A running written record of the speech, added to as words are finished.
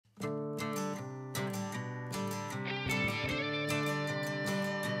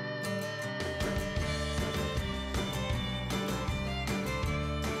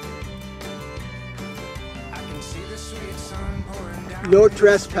No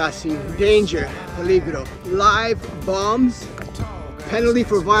trespassing, danger, peligro. Live bombs, penalty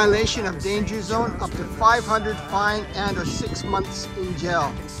for violation of danger zone, up to 500 fine and or 6 months in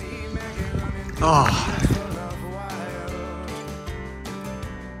jail. Oh.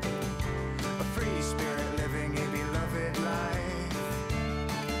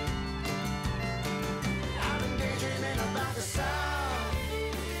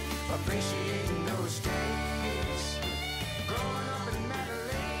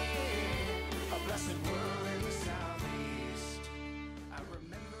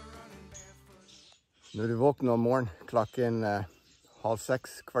 Når du våkner om morgenen klokken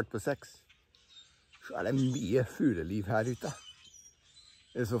 5:30, 5:15, så er det mye fugleliv her ute.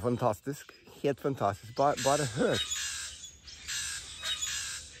 Det er så fantastisk, helt fantastisk. Bare hør.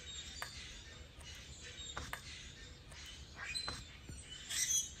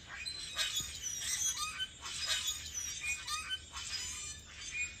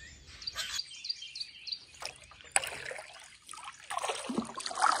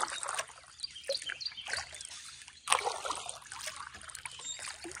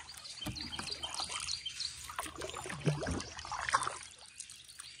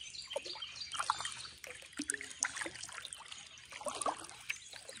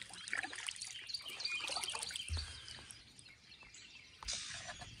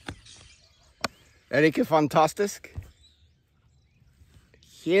 Er det ikke fantastisk?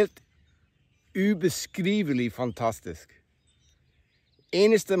 Helt ubeskrivelig fantastisk.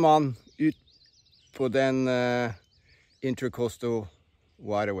 Eneste mann ut på den Intercoastal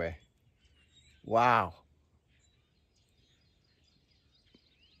Waterway. Wow.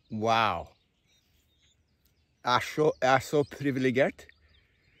 Wow. Er så privilegert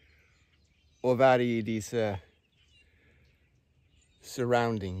å være i disse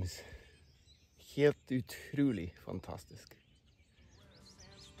surroundings. Helt utrolig fantastisk.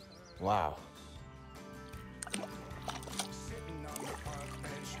 Wow.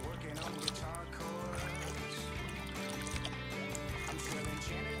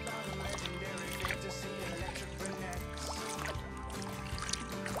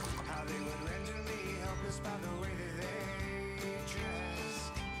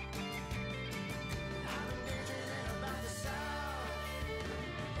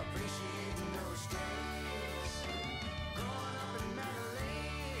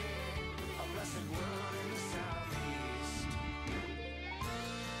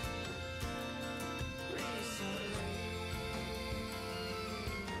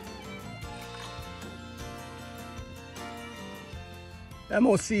 Jeg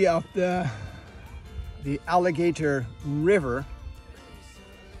må si at the Alligator River,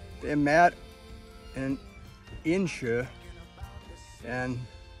 det er mer en innsjø enn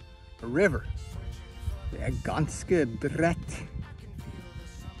river. Det er ganske bredt.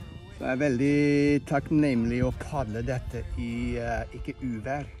 Så jeg er veldig takknemlig å padle dette i ikke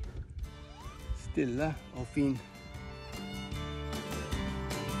uvær. Stille og fin.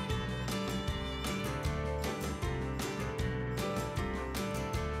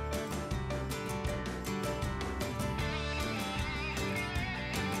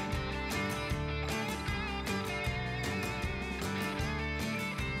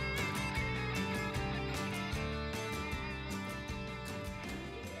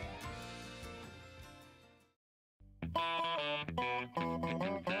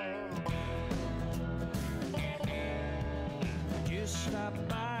 Stop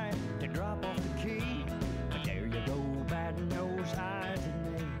by to drop off the key. But there you go, bad nose eyes at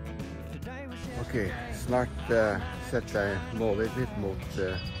me. Ok, snart setter jeg målet litt mot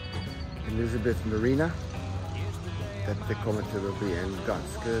Elizabeth Marina. Dette kommer til å bli en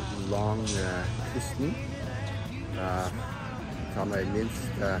ganske lang krysning. Det tar meg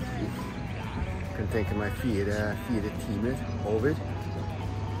minst, kan tenke meg 4 timer over.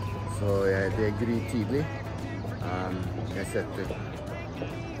 Så det er grytidlig. Jeg setter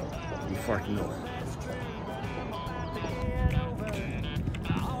i farten nå.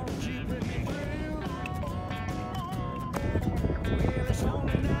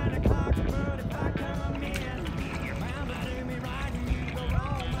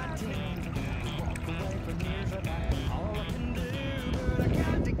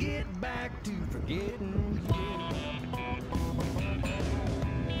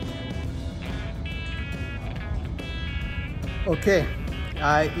 Ok, jeg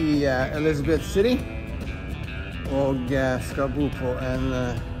er i Elizabeth City og skal bo på en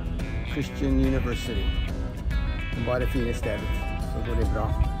Christian University. Bare fine stedet, så går det bra,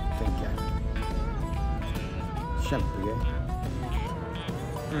 tenker jeg. Kjempegøy.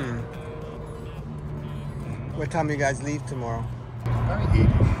 What time you guys leave tomorrow? Probably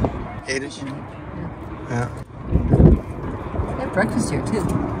 8-ish? Yeah. Yeah. They have breakfast here too.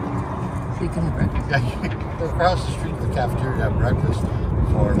 So you can have breakfast. Yeah, you go across the street to the cafeteria to have breakfast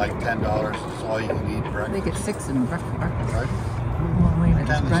for like $10. It's all you can eat breakfast. They get 6 in breakfast. Right? Well, wait a minute,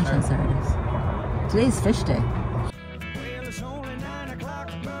 there's brunch on Saturdays. Today's fish day. Well, it's only 9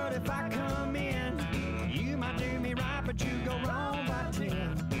 o'clock, but if I come in, you might do me right, but you go wrong by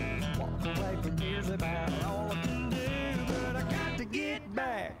 10. Walk away from here's about all I can do, but I got to get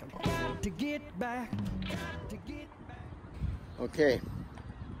back. I've got to get back. Got to get back. Okay.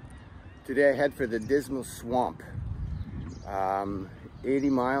 Today I head for the Dismal Swamp. 80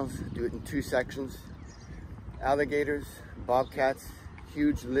 miles, do it in 2 sections. Alligators, bobcats,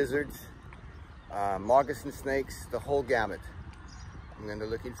 huge lizards, moccasin snakes, the whole gamut. I'm gonna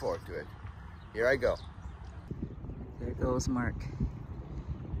looking forward to it. Here I go. There goes Mark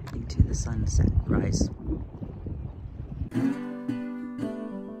into the sunset rise.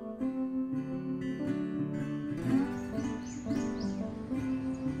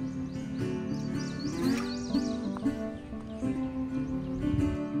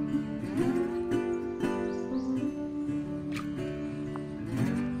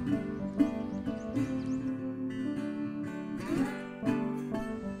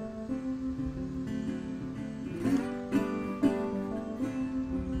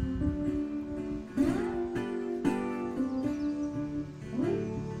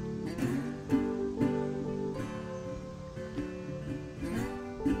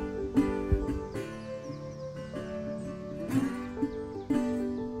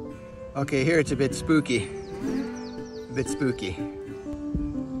 Okay, here it's a bit spooky. A bit spooky.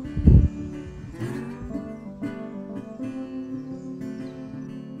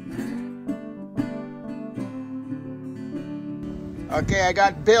 Okay, I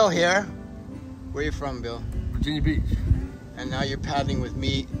got Bill here. Where are you from, Bill? Virginia Beach. And now you're paddling with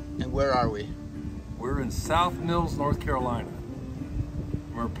me, and where are we? We're in South Mills, North Carolina.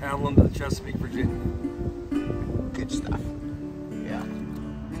 We're paddling to Chesapeake, Virginia. Good stuff. Yeah.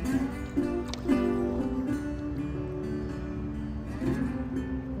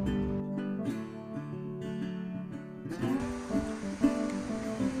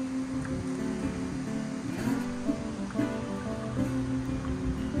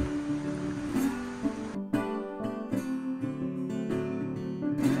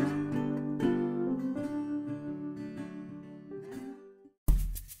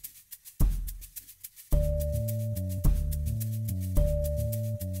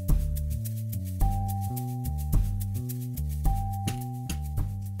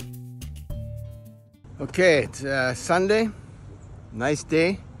 Okay, it's Sunday, nice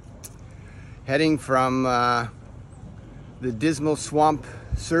day. Heading from the Dismal Swamp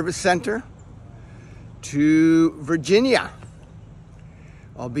Service Center to Virginia.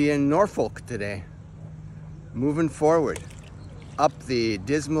 I'll be in Norfolk today, moving forward up the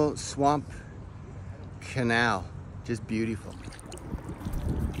Dismal Swamp Canal. Just beautiful.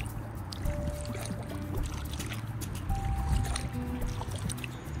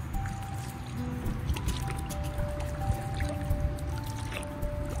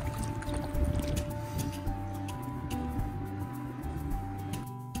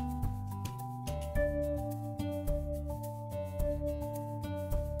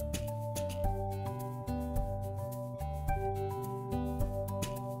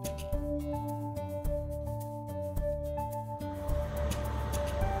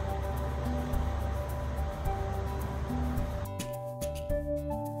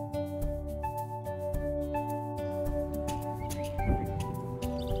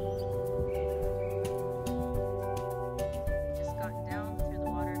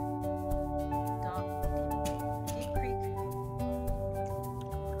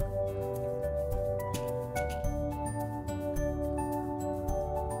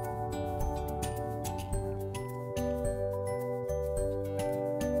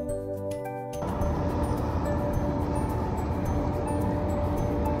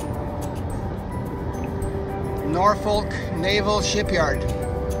 Norfolk Naval Shipyard.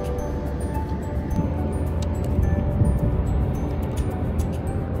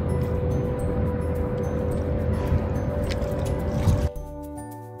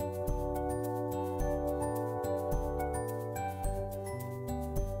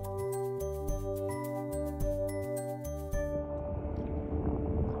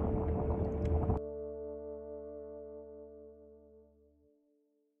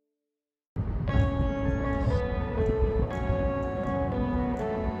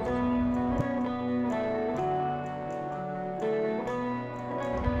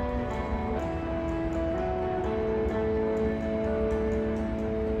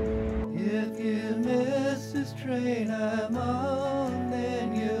 train I'm on,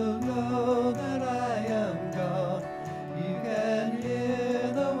 then you'll know that I am gone. You can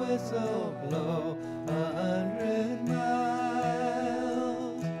hear the whistle blow 100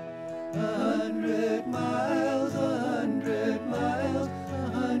 miles. 100 miles, 100 miles,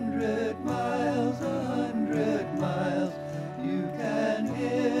 100 miles, 100 miles. You can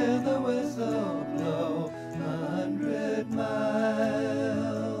hear the whistle blow 100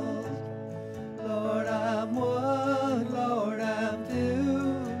 miles. Lord, I'm one, Lord, I'm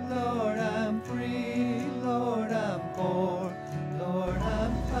two, Lord, I'm three, Lord, I'm four, Lord,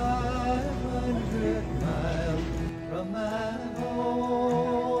 I'm 500 miles from my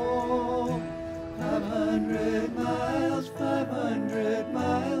home. 500 miles, 500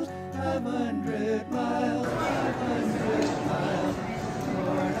 miles, 500 miles, 500 miles.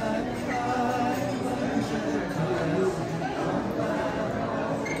 Lord, I'm 500 miles from my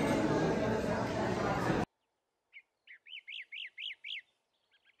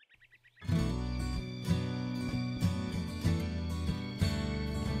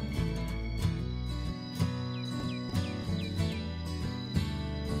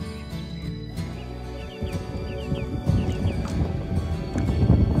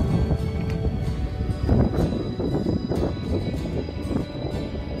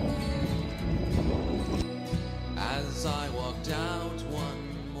As I walked out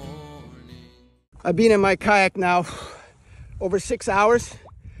one morning. I've been in my kayak now over 6 hours.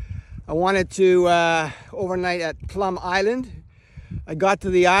 I wanted to overnight at Plum Island. I got to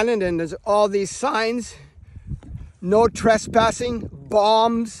the island and there's all these signs. No trespassing,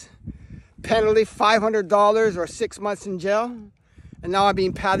 bombs, penalty $500 or 6 months in jail. And now I've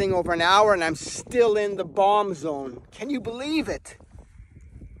been paddling over an hour and I'm still in the bomb zone. Can you believe it?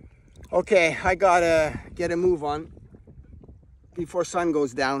 Okay, I gotta get a move on before sun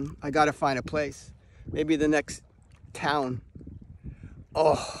goes down. I gotta find a place. Maybe the next town.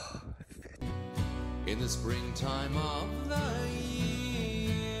 Oh. In the springtime of the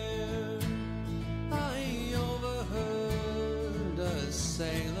year, I overheard a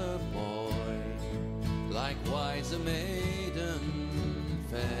sailor boy, likewise a maiden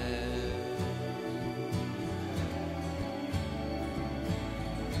fair.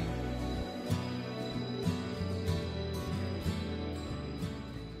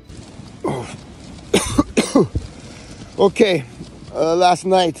 Okay, last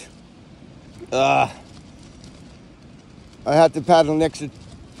night I had to paddle an extra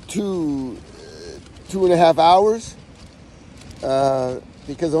 2.5 hours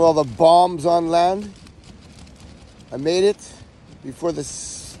because of all the bombs on land. I made it before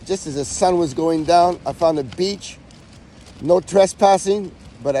just as the sun was going down. I found a beach, no trespassing,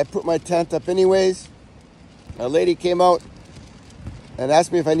 but I put my tent up anyways. A lady came out and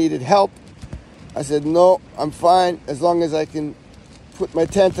asked me if I needed help. I said, no, I'm fine as long as I can put my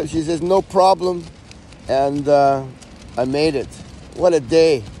tent up. She says, no problem. And I made it. What a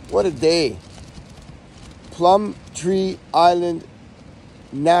day. What a day. Plum Tree Island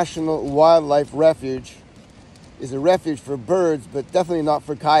National Wildlife Refuge is a refuge for birds, but definitely not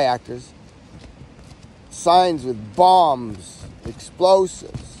for kayakers. Signs with bombs,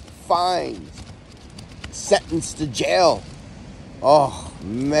 explosives, fines, sentence to jail. Oh,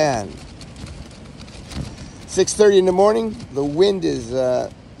 man. 6:30 in the morning. The wind is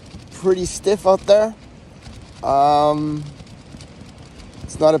pretty stiff out there.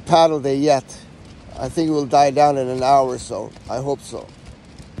 It's not a paddle day yet. I think it will die down in an hour or so. I hope so.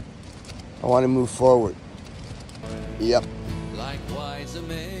 I want to move forward. Yep. Likewise a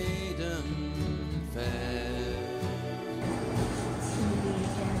maiden fair.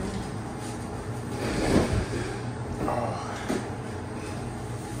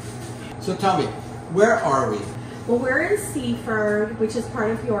 So tell me, where are we? Well, we're in Seaford, which is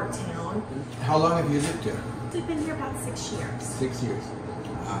part of Yorktown. How long have you lived here? We've been here about 6 years. 6 years.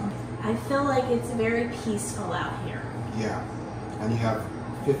 I feel like it's very peaceful out here. Yeah. And you have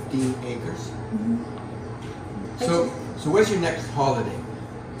 15 acres. Mm-hmm. So where's your next holiday?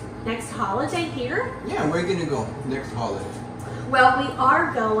 Next holiday here? Yeah, where are you going to go next holiday? Well, we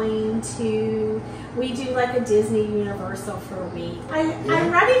are going to, we do like a Disney Universal for a week.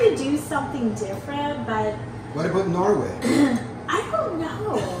 I'm ready to do something different, but... What about Norway? I don't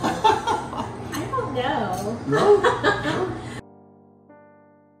know. I don't know. No? No?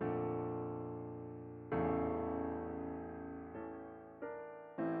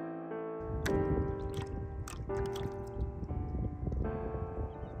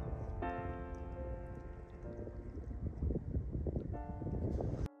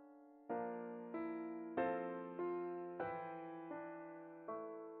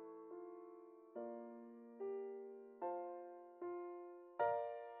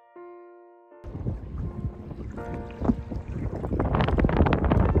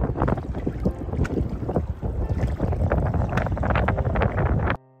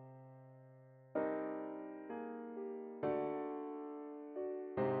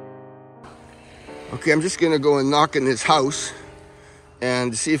 Okay, I'm just gonna go and knock in his house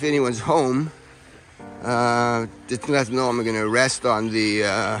and see if anyone's home. Just to let them know I'm gonna rest on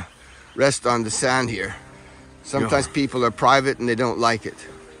the sand here. Sometimes people are private and they don't like it.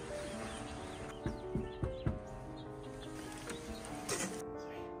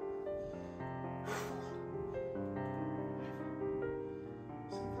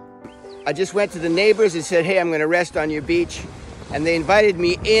 I just went to the neighbors and said, hey, I'm gonna rest on your beach. And they invited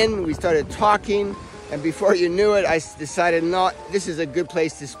me in, we started talking, and before you knew it, I decided this is a good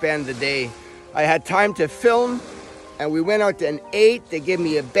place to spend the day. I had time to film, and we went out and ate. They gave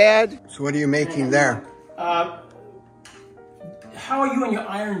me a bed. So what are you making there? How are you on your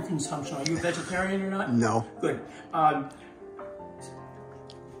iron consumption? Are you a vegetarian or not? No. Good. Do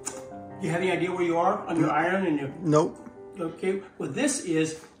you have any idea where you are on your iron? And your... Nope. Okay, well this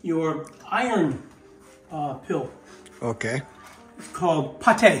is your iron pill. Okay. It's called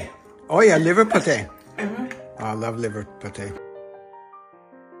pate. Oh yeah, liver pate. Mm-hmm. I love liver pate.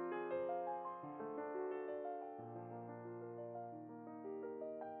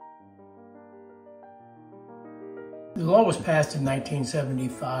 The law was passed in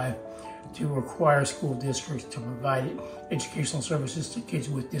 1975 to require school districts to provide educational services to kids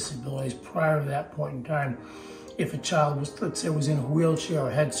with disabilities. Prior to that point in time, if a child was, let's say, was in a wheelchair or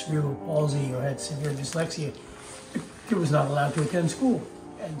had cerebral palsy or had severe dyslexia, the kid was not allowed to attend school.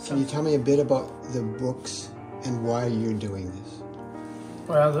 And so, Can you tell me a bit about the books and why you're doing this?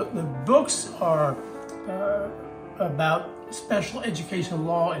 well, the books are about special education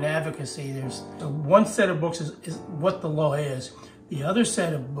law and advocacy. There's one set of books is what the law is. The other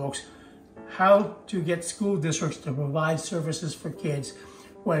set of books, how to get school districts to provide services for kids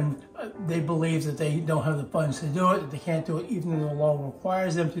when they believe that they don't have the funds to do it, that they can't do it even though the law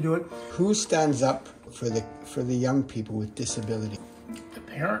requires them to do it. Who stands up for the young people with disability? The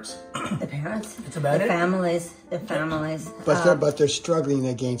parents. The parents. That's about the it. Families. The families. But they're struggling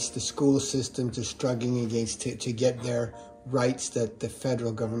against the school system. They're struggling against to get their rights that the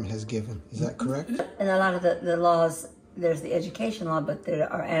federal government has given. Is that correct? And a lot of the laws, there's the education law, but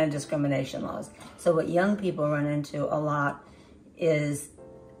there are anti-discrimination laws. So what young people run into a lot is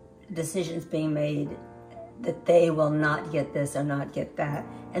decisions being made that they will not get this or not get that.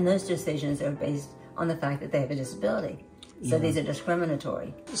 And those decisions are based on the fact that they have a disability. So these are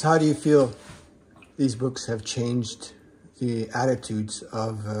discriminatory. So how do you feel these books have changed the attitudes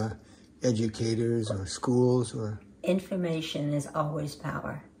of educators or schools or... Information is always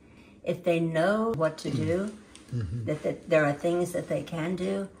power. If they know what to do, that there are things that they can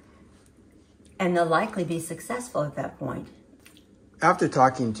do, and they'll likely be successful at that point. After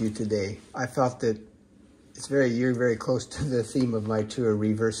talking to you today, I felt that you're very close to the theme of my tour,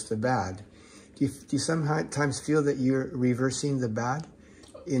 Reverse the Bad. Do you sometimes feel that you're reversing the bad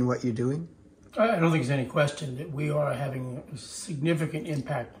in what you're doing? I don't think there's any question that we are having a significant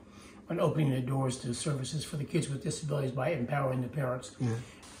impact on opening the doors to services for the kids with disabilities by empowering the parents. Yeah.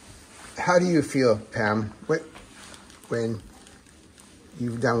 How do you feel, Pam, when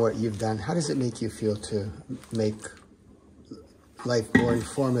you've done what you've done? How does it make you feel to make life more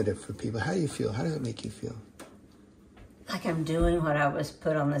informative for people? How do you feel? How does it make you feel? Like I'm doing what I was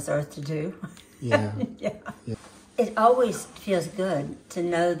put on this earth to do. Yeah. Yeah. Yeah. It always feels good to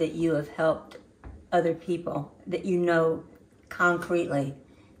know that you have helped other people, that you know concretely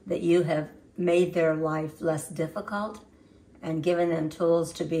that you have made their life less difficult and given them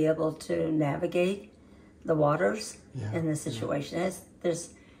tools to be able to navigate the waters in this situation. It's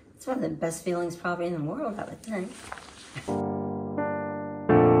one of the best feelings probably in the world, I would think.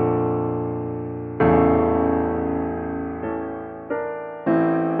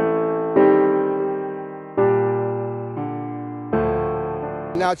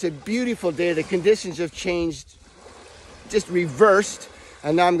 Now it's a beautiful day. The conditions have changed, just reversed,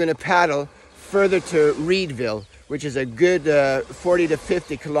 and now I'm going to paddle further to Reedville, which is a good 40 to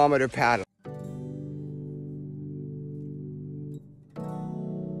 50 kilometer paddle.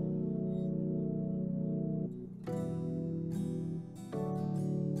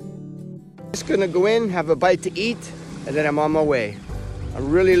 Just going to go in, have a bite to eat, and then I'm on my way. I'm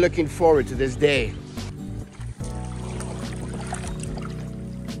really looking forward to this day.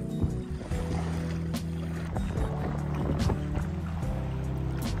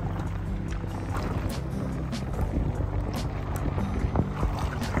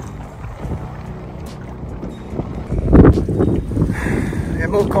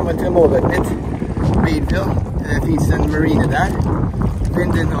 Jag har kommit till målvattnet, Reedville. Det finns en marina där.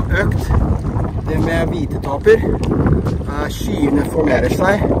 Vinden har ökt. Det är med vitetaper. Skyene formerer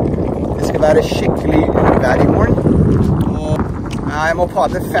seg. Det skal være skikkelig uvær I morgen. Og jeg må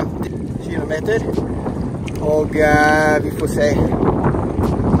padle 50 km kilometer. Och vi får se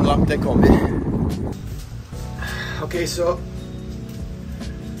hur långt det kommer. Okay, so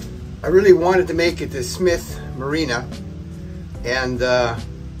I really wanted to make it to Smith Marina, and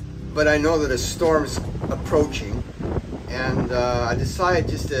but I know that a storm's approaching, and I decided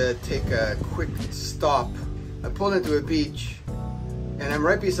just to take a quick stop. I pulled into a beach, and I'm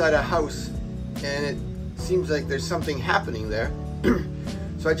right beside a house, and it seems like there's something happening there.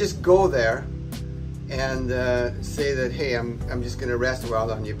 So I just go there and say that, hey, I'm just gonna rest a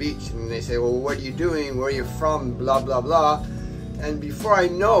while on your beach. And they say, well, what are you doing? Where are you from? Blah, blah, blah. And before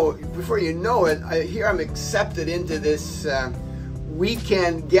you know it, I'm accepted into this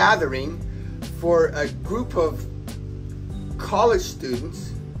weekend gathering for a group of college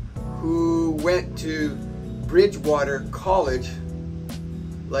students who went to Bridgewater College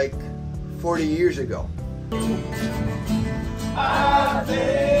like 40 years ago. I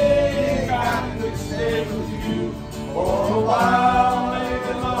think I could stay with you for a while,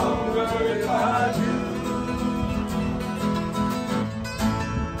 maybe longer if I do.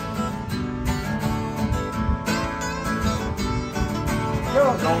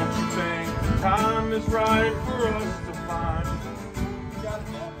 Girl, don't you think the time is right for us to find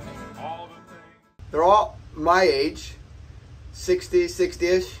all the things? They're all my age,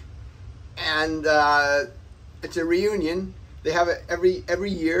 60-ish, and it's a reunion. They have it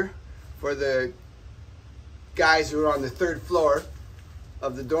every year for the guys who are on the 3rd floor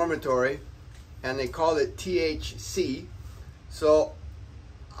of the dormitory, and they call it THC. So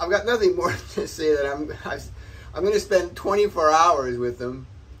I've got nothing more to say that I'm going to spend 24 hours with them.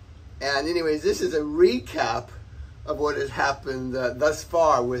 And anyways, this is a recap of what has happened thus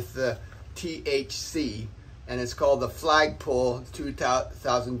far with the THC, and it's called the Flagpole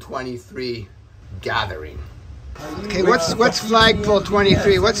 2023 Gathering. Okay, what's Flagpole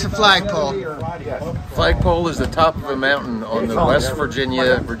 23? What's the flagpole? Flagpole is the top of a mountain on the West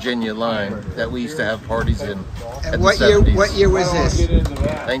Virginia line that we used to have parties in. And what year was this?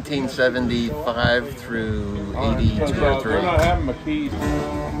 1975 through 82 or 3.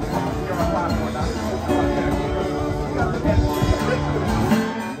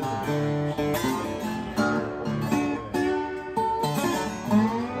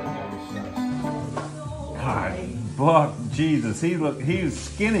 Buck, Jesus, he was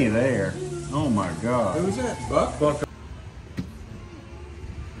skinny there. Oh my God. Who's that? Buck?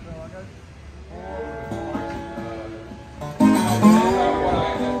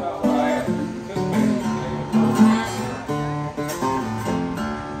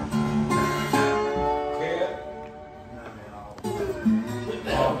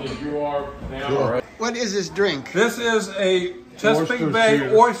 What is this drink? This is a Chesapeake Bay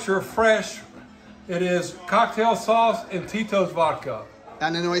oyster fresh. It is cocktail sauce and Tito's vodka.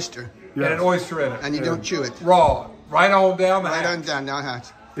 And an oyster. And an oyster in it. And you don't chew it. Raw. Right on down the hatch. Right on down the hatch.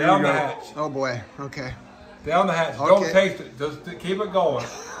 Down the hatch. Oh boy, okay. Down the hatch. Okay. Don't taste it. Just keep it going.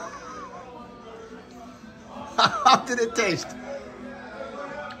 How did it taste?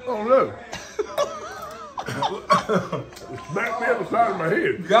 Oh no. Smack me on the side of my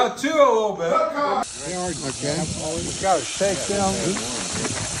head. You got to chew a little bit. Okay. Just gotta shake down.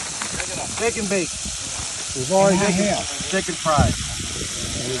 Steak and bake. We've already had Chicken fried.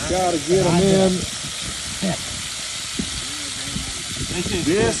 We've got to get them in.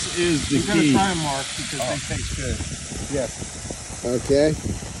 This is the We're key. gonna try them, Mark, because they taste good. Yes. Okay.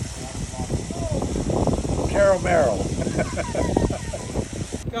 Caramel.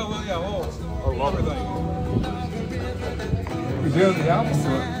 Everything. You're doing the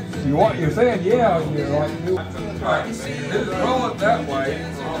opposite. You're saying yeah, and you're like, right. Just roll it that way.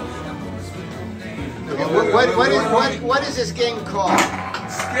 Okay, what is this game called?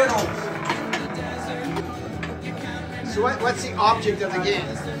 Skittles. So what's the object of the game?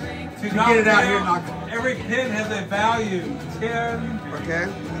 To get it out here, knock it. Every pin has a value. 10. Okay.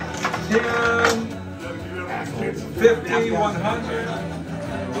 10. 50. 100.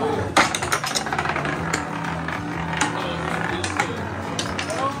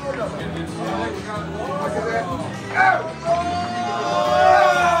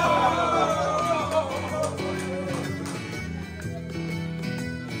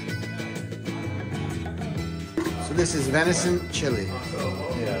 So this is venison chili.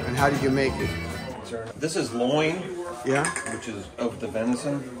 Yeah. And how did you make it? This is loin, Yeah? which is of the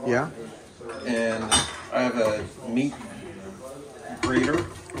venison, Yeah? and I have a meat grater,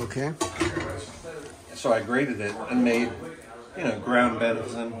 Okay. so I grated it and made, ground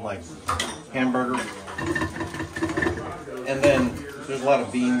venison, like hamburger. And then there's a lot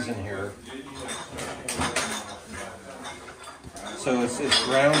of beans in here. So it's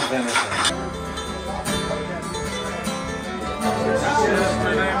ground venison.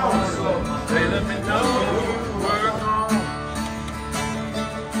 They let me know we're gone.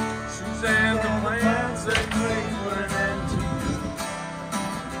 Suzanne, the plans that they put an end to.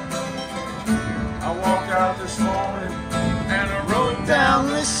 I walked out this morning and I wrote down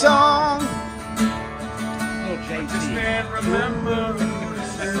this song. I just can't remember who to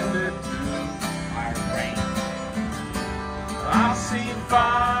send it to. I've seen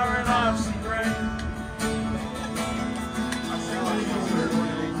fire and I've seen rain.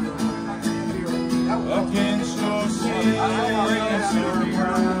 Against your city,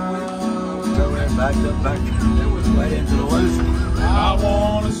 back up. It was right into the ocean. I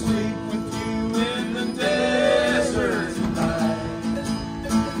want to sleep with you in the desert tonight,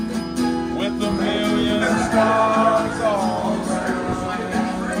 with a million stars all around.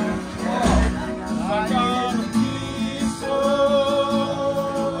 I got a peaceful,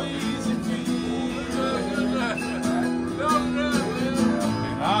 easy feeling, and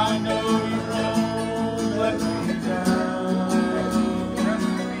I know you won't let me down,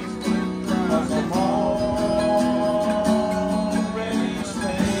 'cause I'm already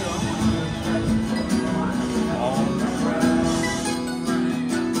standing on the ground.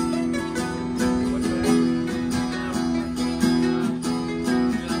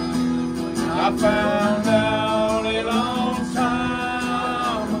 I found out a long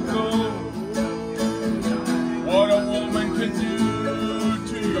time ago what a woman can do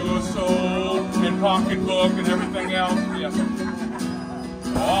to your soul and pocketbook and everything else. Yeah.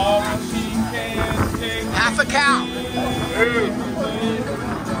 Oh, but she can't take half a cow.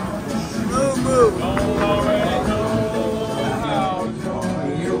 Move. Don't already know how it's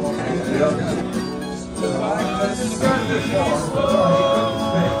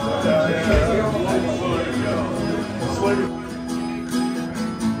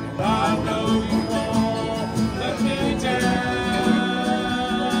I know you won't let me down,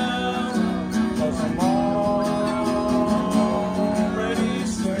 'cause I'm already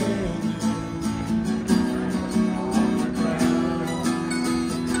standing on the ground.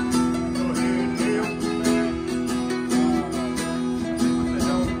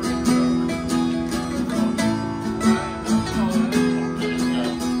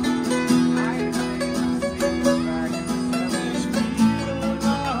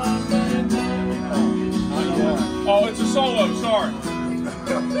 Oh, it's a solo, sorry.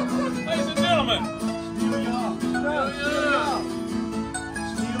 Ladies and gentlemen,